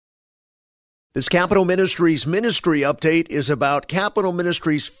This Capital Ministries ministry update is about Capital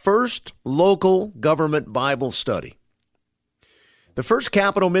Ministries' first local government Bible study. The first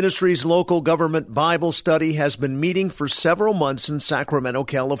Capital Ministries local government Bible study has been meeting for several months in Sacramento,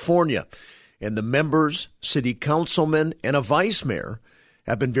 California, and the members, city councilmen, and a vice mayor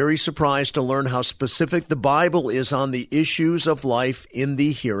have been very surprised to learn how specific the Bible is on the issues of life in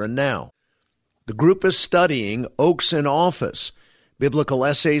the here and now. The group is studying Oaks in Office, Biblical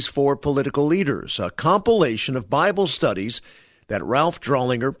Essays for Political Leaders, a compilation of Bible studies that Ralph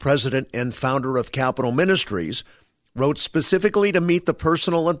Drollinger, president and founder of Capital Ministries, wrote specifically to meet the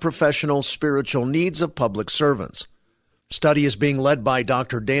personal and professional spiritual needs of public servants. Study is being led by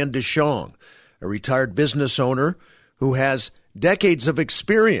Dr. Dan DeShong, a retired business owner who has decades of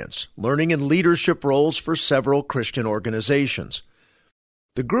experience learning in leadership roles for several Christian organizations.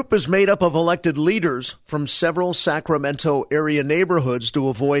 The group is made up of elected leaders from several Sacramento area neighborhoods to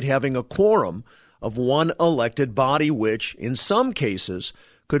avoid having a quorum of one elected body, which, in some cases,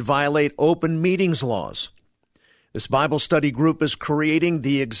 could violate open meetings laws. This Bible study group is creating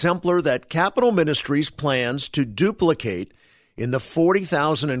the exemplar that Capital Ministries plans to duplicate in the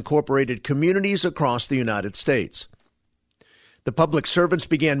 40,000 incorporated communities across the United States. The public servants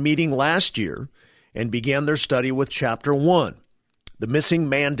began meeting last year and began their study with Chapter 1. The Missing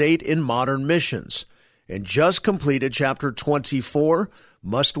Mandate in Modern Missions, and just completed Chapter 24,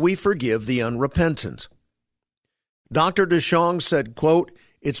 Must We Forgive the Unrepentant? Dr. DeShong said, quote,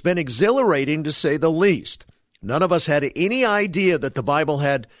 "It's been exhilarating to say the least. None of us had any idea that the Bible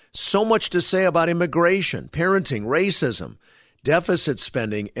had so much to say about immigration, parenting, racism, deficit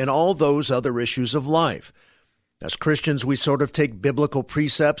spending, and all those other issues of life. As Christians, we sort of take biblical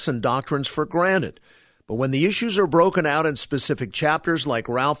precepts and doctrines for granted. But when the issues are broken out in specific chapters like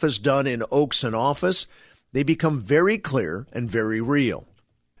Ralph has done in Oaks in Office, they become very clear and very real.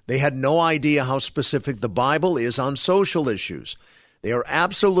 They had no idea how specific the Bible is on social issues. They are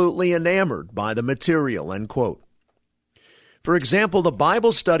absolutely enamored by the material," end quote. For example, the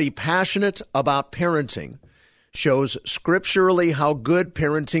Bible study Passionate About Parenting shows scripturally how good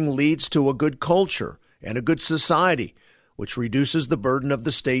parenting leads to a good culture and a good society, which reduces the burden of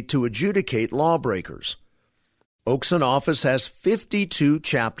the state to adjudicate lawbreakers. Oaks in Office has 52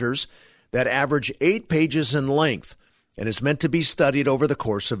 chapters that average 8 pages in length and is meant to be studied over the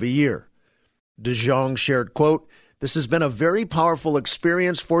course of a year. DeJong shared, quote, "This has been a very powerful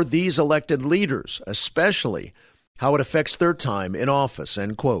experience for these elected leaders, especially how it affects their time in office,"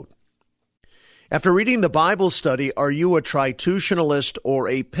 end quote. After reading the Bible study, Are You a Tritutionalist or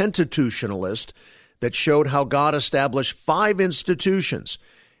a Pentatutionalist?, that showed how God established 5 institutions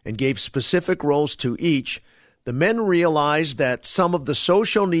and gave specific roles to each, the men realized that some of the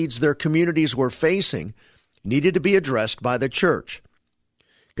social needs their communities were facing needed to be addressed by the church.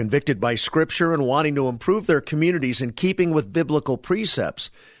 Convicted by Scripture and wanting to improve their communities in keeping with biblical precepts,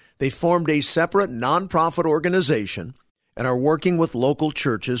 they formed a separate nonprofit organization and are working with local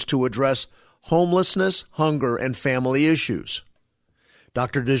churches to address homelessness, hunger, and family issues.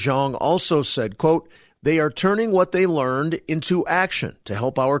 Dr. DeJong also said, quote, "They are turning what they learned into action to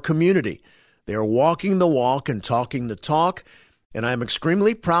help our community. They are walking the walk and talking the talk, and I am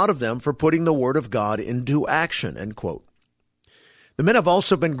extremely proud of them for putting the Word of God into action," end quote. The men have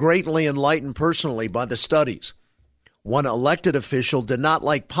also been greatly enlightened personally by the studies. One elected official did not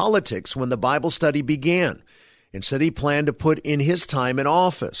like politics when the Bible study began. Instead, he planned to put in his time in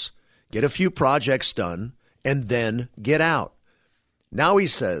office, get a few projects done, and then get out. Now he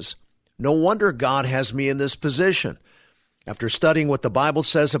says, "No wonder God has me in this position." After studying what the Bible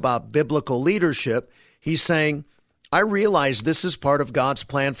says about biblical leadership, he's saying, "I realize this is part of God's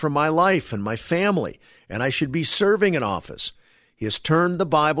plan for my life and my family, and I should be serving in office." He has turned the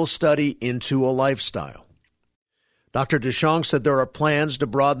Bible study into a lifestyle. Dr. DeShong said there are plans to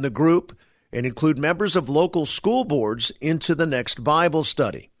broaden the group and include members of local school boards into the next Bible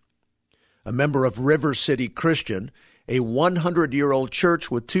study. A member of River City Christian, a 100-year-old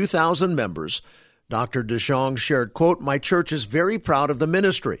church with 2,000 members, Dr. DeShong shared, quote, "My church is very proud of the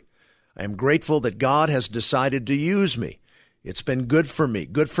ministry. I am grateful that God has decided to use me. It's been good for me,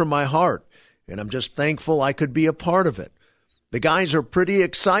 good for my heart, and I'm just thankful I could be a part of it. The guys are pretty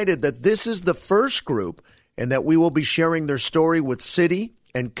excited that this is the first group and that we will be sharing their story with city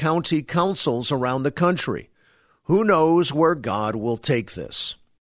and county councils around the country. Who knows where God will take this?"